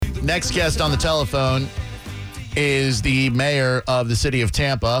Next guest on the telephone is the mayor of the city of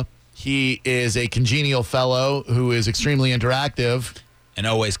Tampa. He is a congenial fellow who is extremely interactive. And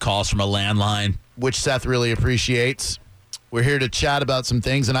always calls from a landline. Which Seth really appreciates. We're here to chat about some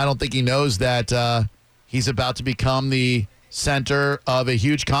things, and I don't think he knows that he's about to become the center of a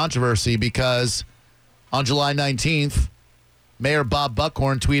huge controversy because on July 19th, Mayor Bob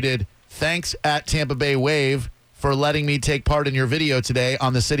Buckhorn tweeted, "Thanks at Tampa Bay Wave for letting me take part in your video today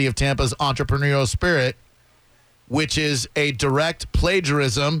on the city of Tampa's entrepreneurial spirit," which is a direct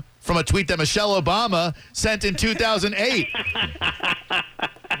plagiarism from a tweet that Michelle Obama sent in 2008.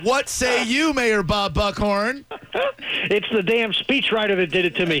 What say you, Mayor Bob Buckhorn? It's the damn speechwriter that did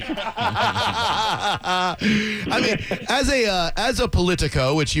it to me. I mean, as a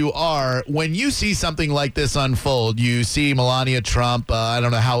politico, which you are, when you see something like this unfold, you see Melania Trump. I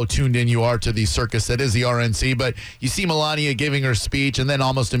don't know how tuned in you are to the circus that is the RNC, but you see Melania giving her speech, and then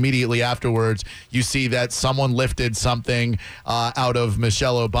almost immediately afterwards, you see that someone lifted something out of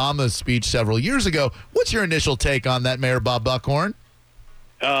Michelle Obama's speech several years ago. What's your initial take on that, Mayor Bob Buckhorn?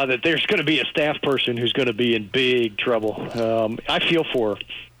 That there's going to be a staff person who's going to be in big trouble. I feel for her.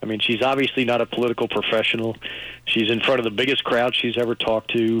 I mean, she's obviously not a political professional. She's in front of the biggest crowd she's ever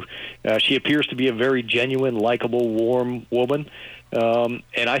talked to. She appears to be a very genuine, likable, warm woman. And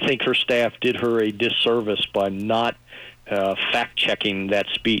I think her staff did her a disservice by not fact-checking that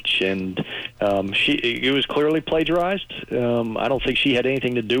speech. And it was clearly plagiarized. I don't think she had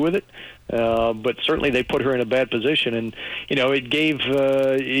anything to do with it. But certainly they put her in a bad position, and it gave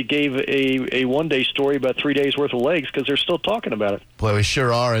a one-day story about 3 days worth of legs because they're still talking about it. Boy, we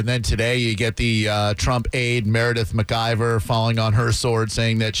sure are. And then today you get the Trump aide Meredith McIver falling on her sword,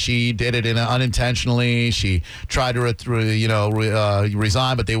 saying that she did it unintentionally. She tried to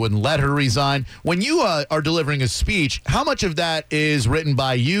resign, but they wouldn't let her resign. When you are delivering a speech, how much of that is written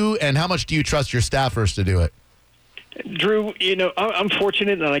by you, and how much do you trust your staffers to do it? Drew, I'm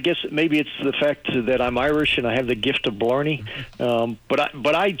fortunate, and I guess maybe it's the fact that I'm Irish and I have the gift of blarney.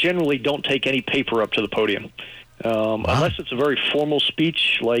 But I generally don't take any paper up to the podium. Unless it's a very formal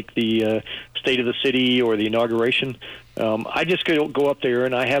speech like the State of the City or the inauguration. I just go up there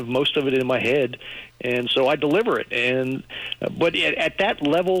and I have most of it in my head, and so I deliver it. But at that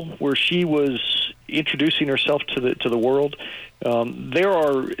level where she was introducing herself to the world, there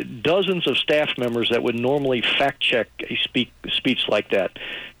are dozens of staff members that would normally fact-check a speech like that.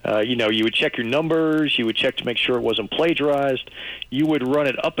 You would check your numbers. You would check to make sure it wasn't plagiarized. You would run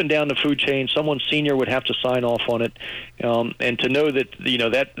it up and down the food chain. Someone senior would have to sign off on it. And to know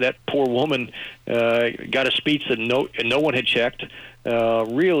that that poor woman got a speech that no one had checked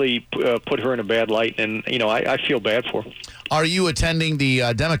really put her in a bad light. And I feel bad for her. Are you attending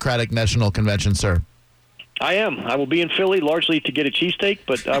the Democratic National Convention, sir? I am. I will be in Philly largely to get a cheesesteak,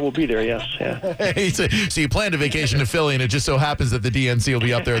 but I will be there, yes. Yeah. So you planned a vacation to Philly, and it just so happens that the DNC will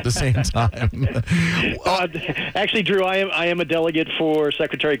be up there at the same time. Actually, Drew, I am a delegate for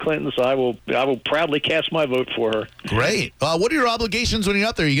Secretary Clinton, so I will proudly cast my vote for her. Great. What are your obligations when you're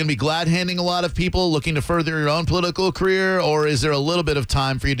up there? Are you going to be glad-handing a lot of people looking to further your own political career, or is there a little bit of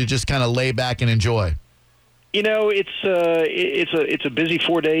time for you to just kind of lay back and enjoy? It's a busy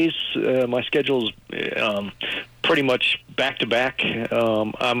 4 days. My schedule's pretty much back to back.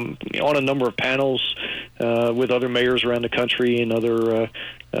 I'm on a number of panels with other mayors around the country and other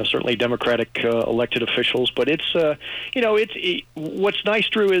certainly Democratic elected officials. But what's nice,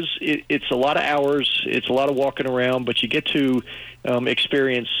 Drew, is it's a lot of hours. It's a lot of walking around, but you get to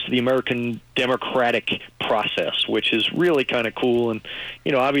experience the American democratic process, which is really kind of cool. And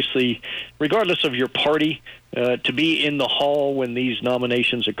obviously, regardless of your party, to be in the hall when these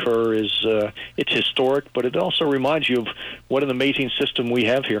nominations occur it's historic, but it also reminds you of what an amazing system we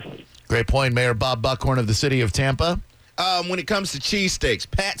have here. Great point, Mayor Bob Buckhorn of the city of Tampa. When it comes to cheesesteaks,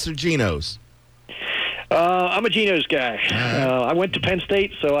 Pat's or Geno's? I'm a Geno's guy. I went to Penn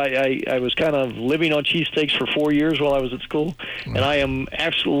State, so I was kind of living on cheesesteaks for 4 years while I was at school, and I am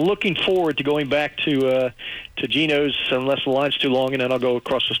absolutely looking forward to going back to Geno's unless the line's too long, and then I'll go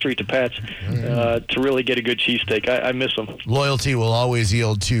across the street to Pat's to really get a good cheesesteak. I miss them. Loyalty will always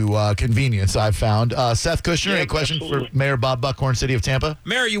yield to convenience, I've found. Seth Kushner, a question for Mayor Bob Buckhorn, city of Tampa?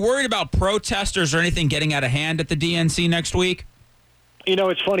 Mayor, are you worried about protesters or anything getting out of hand at the DNC next week?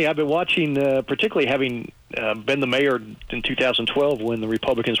 It's funny. I've been watching, particularly having been the mayor in 2012 when the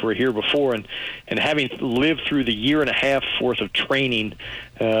Republicans were here before, and having lived through the year and a half worth of training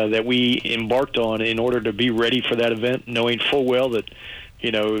that we embarked on in order to be ready for that event, knowing full well that,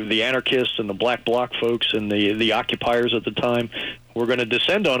 the anarchists and the black bloc folks and the occupiers at the time were going to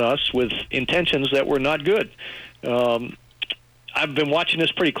descend on us with intentions that were not good. I've been watching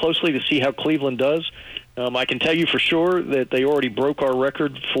this pretty closely to see how Cleveland does. I can tell you for sure that they already broke our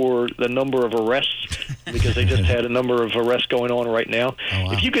record for the number of arrests because they just had a number of arrests going on right now. Oh,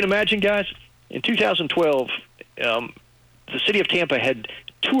 wow. If you can imagine, guys, in 2012, the city of Tampa had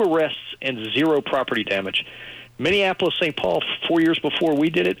 2 arrests and 0 property damage. Minneapolis, St. Paul, 4 years before we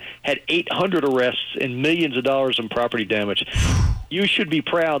did it, had 800 arrests and millions of dollars in property damage. You should be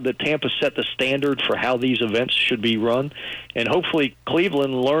proud that Tampa set the standard for how these events should be run, and hopefully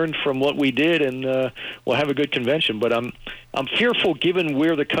Cleveland learned from what we did, and we'll have a good convention. But I'm fearful, given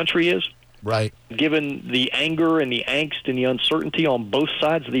where the country is, Right. given the anger and the angst and the uncertainty on both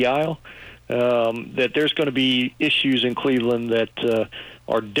sides of the aisle, that there's going to be issues in Cleveland that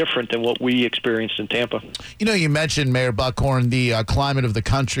are different than what we experienced in Tampa. You know, you mentioned, Mayor Buckhorn, the climate of the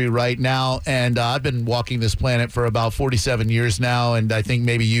country right now, and I've been walking this planet for about 47 years now, and I think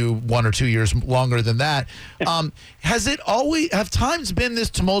maybe you 1 or 2 years longer than that. Have times been this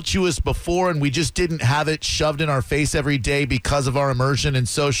tumultuous before, and we just didn't have it shoved in our face every day because of our immersion in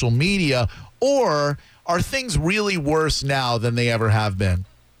social media, or are things really worse now than they ever have been?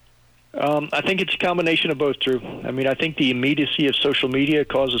 I think it's a combination of both, Drew. I mean, I think the immediacy of social media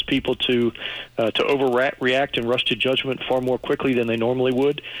causes people to overreact and rush to judgment far more quickly than they normally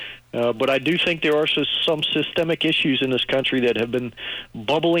would. But I do think there are some systemic issues in this country that have been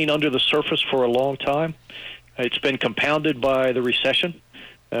bubbling under the surface for a long time. It's been compounded by the recession.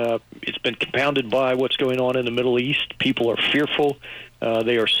 It's been compounded by what's going on in the Middle East. People are fearful.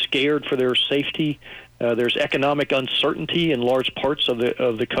 They are scared for their safety. There's economic uncertainty in large parts of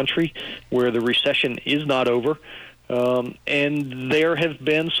the country where the recession is not over. And there have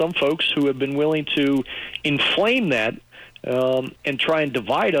been some folks who have been willing to inflame that and try and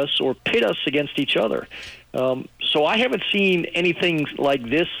divide us or pit us against each other. So I haven't seen anything like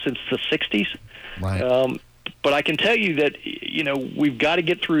this since the 60s. Right. But I can tell you that, we've got to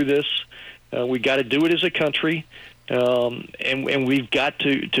get through this. We've got to do it as a country. And we've got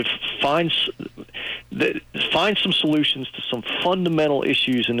to find some solutions to some fundamental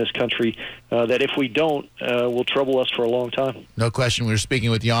issues in this country that if we don't, will trouble us for a long time. No question. We were speaking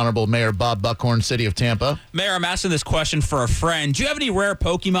with the Honorable Mayor Bob Buckhorn, City of Tampa. Mayor, I'm asking this question for a friend. Do you have any rare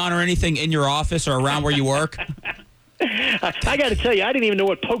Pokemon or anything in your office or around where you work? I got to tell you, I didn't even know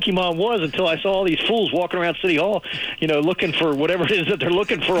what Pokemon was until I saw all these fools walking around City Hall, looking for whatever it is that they're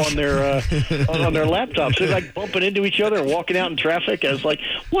looking for on their on their laptops. They're like bumping into each other and walking out in traffic. I was like,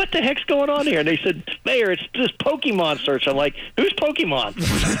 "What the heck's going on here?" And they said, "Mayor, it's just Pokemon search." I'm like, "Who's Pokemon?"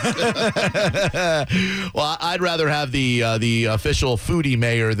 Well, I'd rather have the official foodie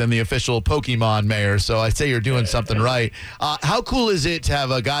mayor than the official Pokemon mayor. So I say you're doing something right. How cool is it to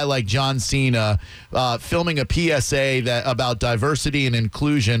have a guy like John Cena filming a PSA about diversity and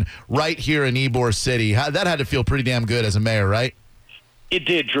inclusion right here in Ybor City? That had to feel pretty damn good as a mayor, right? It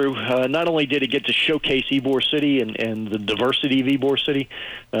did, Drew. Not only did it get to showcase Ybor City and the diversity of Ybor City,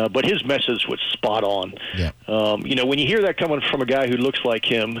 but his message was spot on. Yeah. When you hear that coming from a guy who looks like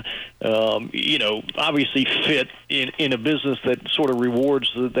him, obviously fit in a business that sort of rewards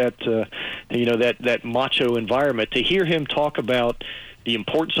that macho environment, to hear him talk about the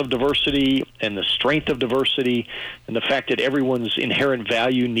importance of diversity and the strength of diversity and the fact that everyone's inherent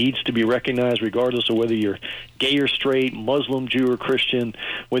value needs to be recognized regardless of whether you're gay or straight, Muslim, Jew, or Christian,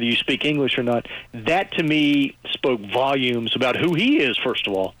 whether you speak English or not. That, to me, spoke volumes about who he is, first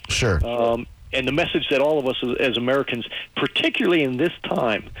of all. Sure. And the message that all of us as Americans, particularly in this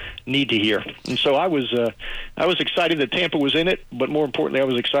time, need to hear. And so I was excited that Tampa was in it, but more importantly, I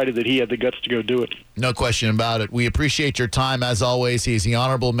was excited that he had the guts to go do it. No question about it. We appreciate your time, as always. He's the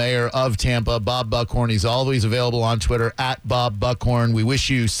Honorable Mayor of Tampa, Bob Buckhorn. He's always available on Twitter, @BobBuckhorn. We wish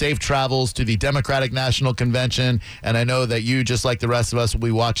you safe travels to the Democratic National Convention, and I know that you, just like the rest of us, will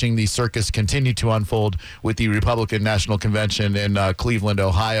be watching the circus continue to unfold with the Republican National Convention in Cleveland,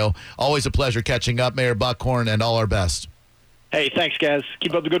 Ohio. Always a pleasure catching up, Mayor Buckhorn, and all our best. Hey, thanks, guys.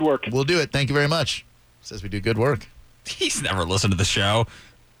 Keep up the good work. We'll do it. Thank you very much. Says we do good work. He's never listened to the show.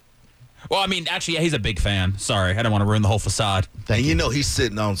 Well, I mean, actually, yeah, he's a big fan. Sorry, I don't want to ruin the whole facade. And he's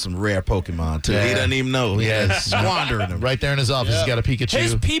sitting on some rare Pokemon, too. Yeah. He doesn't even know. Yes. Squandering them. Right there in his office, he's got a Pikachu.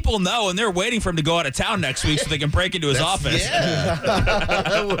 His people know, and they're waiting for him to go out of town next week so they can break into his office.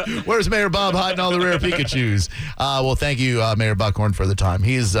 Yeah. Where's Mayor Bob hiding all the rare Pikachus? Well, thank you, Mayor Buckhorn, for the time.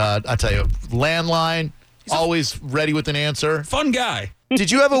 He's, I tell you, landline, always ready with an answer. Fun guy. Did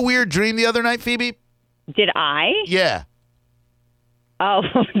you have a weird dream the other night, Phoebe? Did I? Yeah. Oh,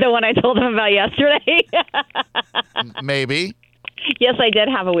 the one I told him about yesterday? Maybe. Yes, I did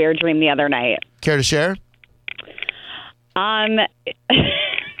have a weird dream the other night. Care to share?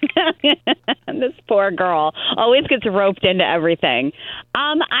 This poor girl always gets roped into everything.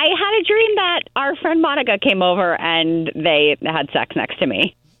 I had a dream that our friend Monica came over and they had sex next to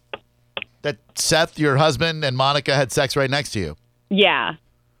me. That Seth, your husband, and Monica had sex right next to you. Yeah.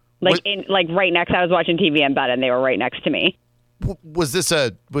 Right next. I was watching TV in bed and they were right next to me. Was this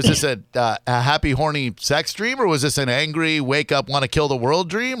a happy, horny sex dream, or was this an angry, wake up, want to kill the world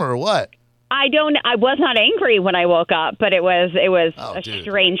dream, or what? I was not angry when I woke up, but it was a dude.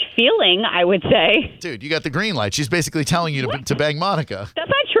 strange feeling, I would say. Dude, you got the green light. She's basically telling you to bang Monica. That's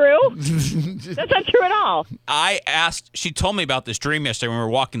not true. That's not true at all. She told me about this dream yesterday when we were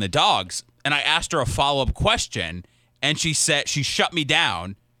walking the dogs, and I asked her a follow-up question, and she said, she shut me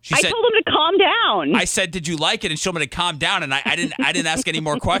down. I told him to calm down. I said, "Did you like it?" And she told me to calm down, and I didn't ask any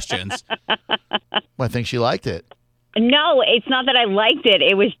more questions. I think she liked it. No, it's not that I liked it.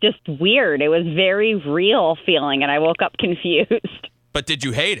 It was just weird. It was very real feeling, and I woke up confused. But did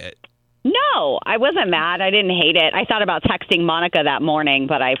you hate it? No, I wasn't mad. I didn't hate it. I thought about texting Monica that morning,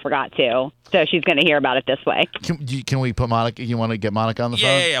 but I forgot to. So she's going to hear about it this way. Can we put Monica? You want to get Monica on the phone?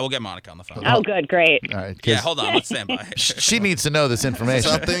 Yeah. We'll get Monica on the phone. Oh, good, great. All right. Yeah, hold on. Let's stand by. She needs to know this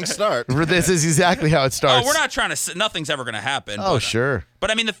information. That's how things start. This is exactly how it starts. Oh, we're not trying to. Nothing's ever going to happen. Oh, but, sure. But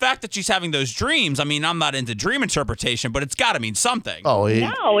I mean, the fact that she's having those dreams. I mean, I'm not into dream interpretation, but it's got to mean something. Oh,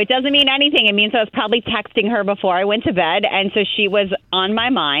 No, it doesn't mean anything. It means I was probably texting her before I went to bed, and so she was on my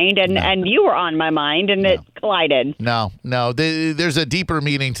mind, and you were on my mind, and it collided. No. There's a deeper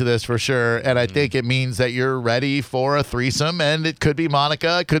meaning to this for sure, and I think it means that you're ready for a threesome, and it could be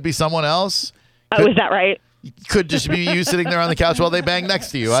Monica, it could be someone else. Oh, is that right? Could just be you sitting there on the couch while they bang next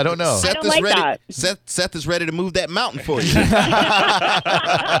to you. I don't know. I don't like that. Seth is ready to move that mountain for you.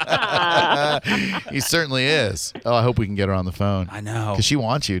 He certainly is. Oh, I hope we can get her on the phone. I know. Because she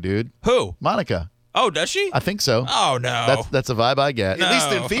wants you, dude. Who? Monica. Oh, does she? I think so. Oh no. That's a vibe I get. No. At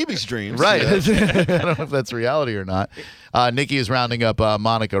least in Phoebe's dreams. Right. Yeah. I don't know if that's reality or not. Nikki is rounding up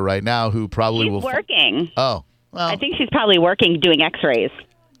Monica right now, who probably She's will. working. Oh. Well. I think she's probably working doing x-rays.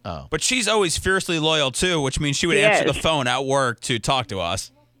 But she's always fiercely loyal too, which means she would She answer is. the phone at work to talk to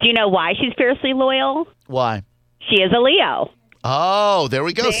us. Do you know why she's fiercely loyal? Why? She is a Leo. Oh, there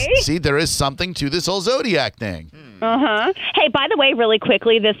we go. See? See, there is something to this whole zodiac thing. Uh-huh. Hey, by the way, really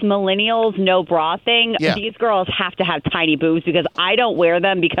quickly, this millennials no bra thing, Yeah. these girls have to have tiny boobs because I don't wear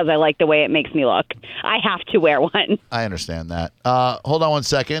them because I like the way it makes me look. I have to wear one. I understand that. Hold on one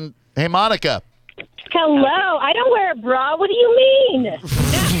second. Hey, Monica. Hello, I don't wear a bra. What do you mean? I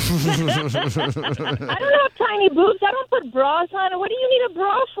don't have tiny boobs. I don't put bras on. What do you need a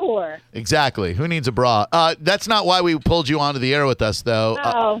bra for? Exactly. Who needs a bra? That's not why we pulled you onto the air with us, though.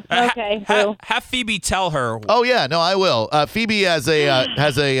 Oh, okay. Have Phoebe tell her. Oh yeah, no, I will. Phoebe has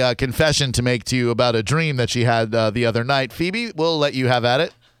a confession to make to you about a dream that she had the other night. Phoebe, we'll let you have at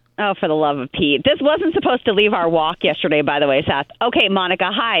it. Oh, for the love of Pete. This wasn't supposed to leave our walk yesterday, by the way, Seth. Okay, Monica,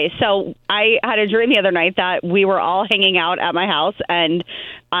 hi. So I had a dream the other night that we were all hanging out at my house, and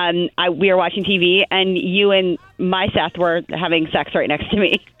we were watching TV, and you and my Seth were having sex right next to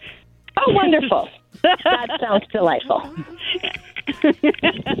me. Oh, wonderful. That sounds delightful.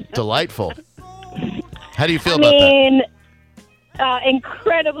 Delightful. How do you feel I about that? mean,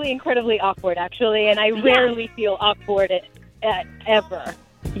 incredibly awkward, actually, and I rarely feel awkward ever.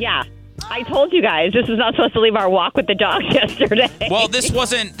 Yeah. I told you guys this was not supposed to leave our walk with the dogs yesterday. Well, this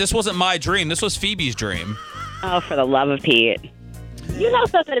wasn't my dream. This was Phoebe's dream. Oh, for the love of Pete. You know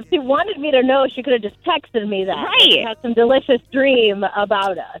something, if she wanted me to know, she could have just texted me that. Right. She had some delicious dream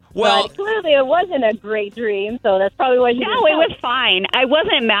about us. Well- but clearly it wasn't a great dream, so that's probably why she No, didn't it tell was fine. I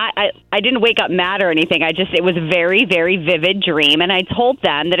wasn't mad. I didn't wake up mad or anything. It was a very, very vivid dream. And I told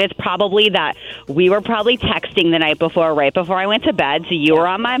them that it's probably that we were probably texting the night before, right before I went to bed. So you were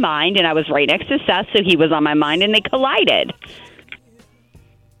on my mind, and I was right next to Seth, so he was on my mind, and they collided.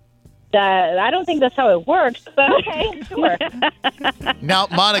 I don't think that's how it works, but okay, sure. Now,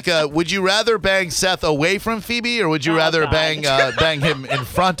 Monica, would you rather bang Seth away from Phoebe, or would you rather God. bang him in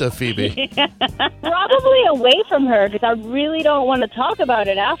front of Phoebe? Probably away from her, because I really don't want to talk about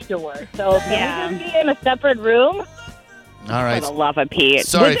it afterwards. So can we just be in a separate room? All right. For the love of Pete.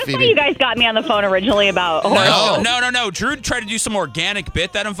 Sorry, was this Phoebe. why you guys got me on the phone originally about horoscopes? No. Drew tried to do some organic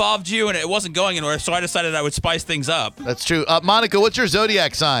bit that involved you, and it wasn't going anywhere, so I decided I would spice things up. That's true. Monica, what's your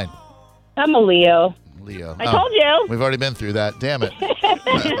zodiac sign? I'm a Leo. Leo. I told you. We've already been through that. Damn it.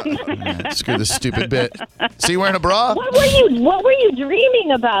 Screw this stupid bit. So you wearing a bra? What were you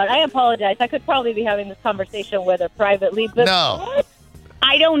dreaming about? I apologize. I could probably be having this conversation with her privately, but No. what?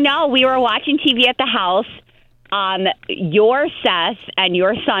 I don't know. We were watching TV at the house, your Seth and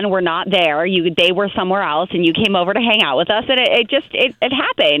your son were not there. They were somewhere else, and you came over to hang out with us, and it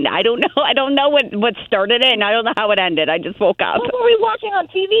happened. I don't know. I don't know what started it, and I don't know how it ended. I just woke up. What were we watching on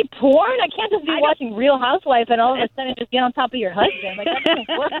TV? Porn? I can't just be watching Real Housewives and all of a sudden just get on top of your husband. Like, that doesn't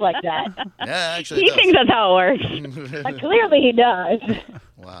work like that. Yeah, actually, He thinks that's how it works. Like, clearly he does.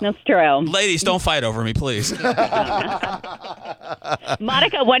 Wow. That's true. Ladies, don't fight over me, please.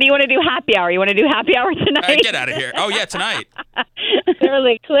 Monica, when do you want to do happy hour? You want to do happy hour tonight? All right, get out of here. Oh, yeah, tonight.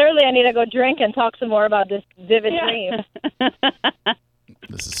 Clearly, I need to go drink and talk some more about this vivid dream.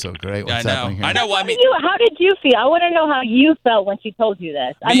 This is so great. I What's know. happening here? I know. Well, I mean, How did you feel? I want to know how you felt when she told you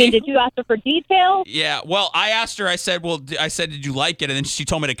this. I mean, did you ask her for details? yeah. Well, I asked her. I said, did you like it? And then she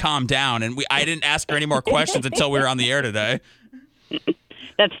told me to calm down. And I didn't ask her any more questions until we were on the air today.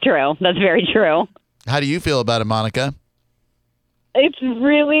 That's true. That's very true. How do you feel about it, Monica? It's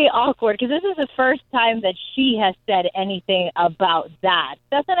really awkward because this is the first time that she has said anything about that.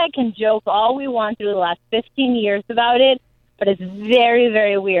 Seth and I can joke all we want through the last 15 years about it, but it's very,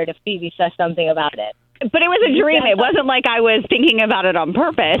 very weird if Phoebe says something about it. But it was a dream. It wasn't like I was thinking about it on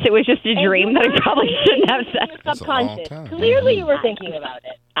purpose. It was just a dream that I probably shouldn't have said. Subconscious. Clearly you were thinking about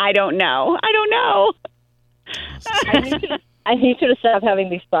it. I don't know. I need you to stop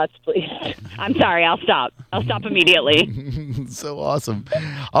having these thoughts, please. I'm sorry. I'll stop. I'll stop immediately. So awesome.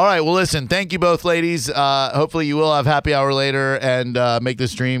 All right. Well, listen, thank you both, ladies. Hopefully you will have happy hour later and make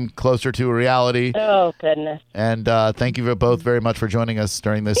this dream closer to a reality. Oh, goodness. And thank you both very much for joining us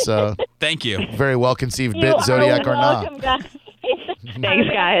during this Thank you. very well-conceived You bit, Zodiac are or not. welcome, guys. Thanks,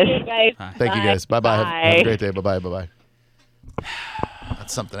 guys. Thank you, guys. Bye-bye. Have Bye. a great day. Bye-bye. Bye-bye.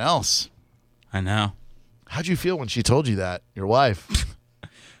 That's something else. I know. How'd you feel when she told you that, your wife?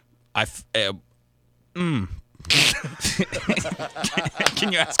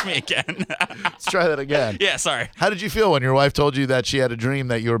 Can you ask me again? Let's try that again. Yeah, sorry. How did you feel when your wife told you that she had a dream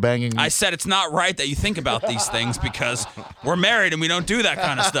that you were banging? I said it's not right that you think about these things because we're married and we don't do that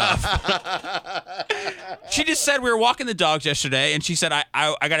kind of stuff. She just said we were walking the dogs yesterday, and she said,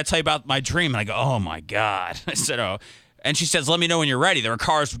 I got to tell you about my dream. And I go, oh, my God. I said, oh. And she says, let me know when you're ready. There were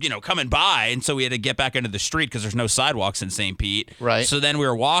cars, coming by, and so we had to get back into the street because there's no sidewalks in St. Pete. Right. So then we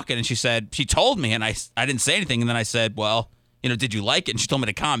were walking, and she told me, and I didn't say anything. And then I said, well, did you like it? And she told me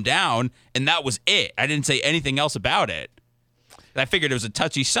to calm down, and that was it. I didn't say anything else about it. And I figured it was a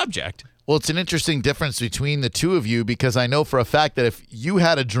touchy subject. Well, it's an interesting difference between the two of you because I know for a fact that if you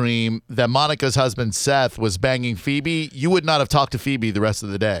had a dream that Monica's husband, Seth, was banging Phoebe, you would not have talked to Phoebe the rest of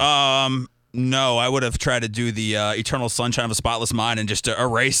the day. No, I would have tried to do the eternal sunshine of a spotless mind and just to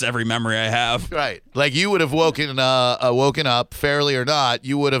erase every memory I have. Right. Like you would have woken up, fairly or not,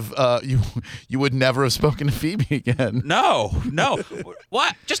 you would have you would never have spoken to Phoebe again. No.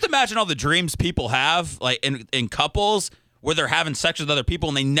 What? Just imagine all the dreams people have, like in couples where they're having sex with other people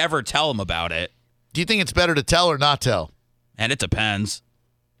and they never tell them about it. Do you think it's better to tell or not tell? And it depends.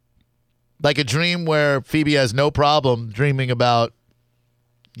 Like a dream where Phoebe has no problem dreaming about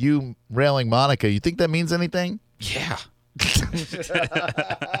you railing Monica. You think that means anything? Yeah.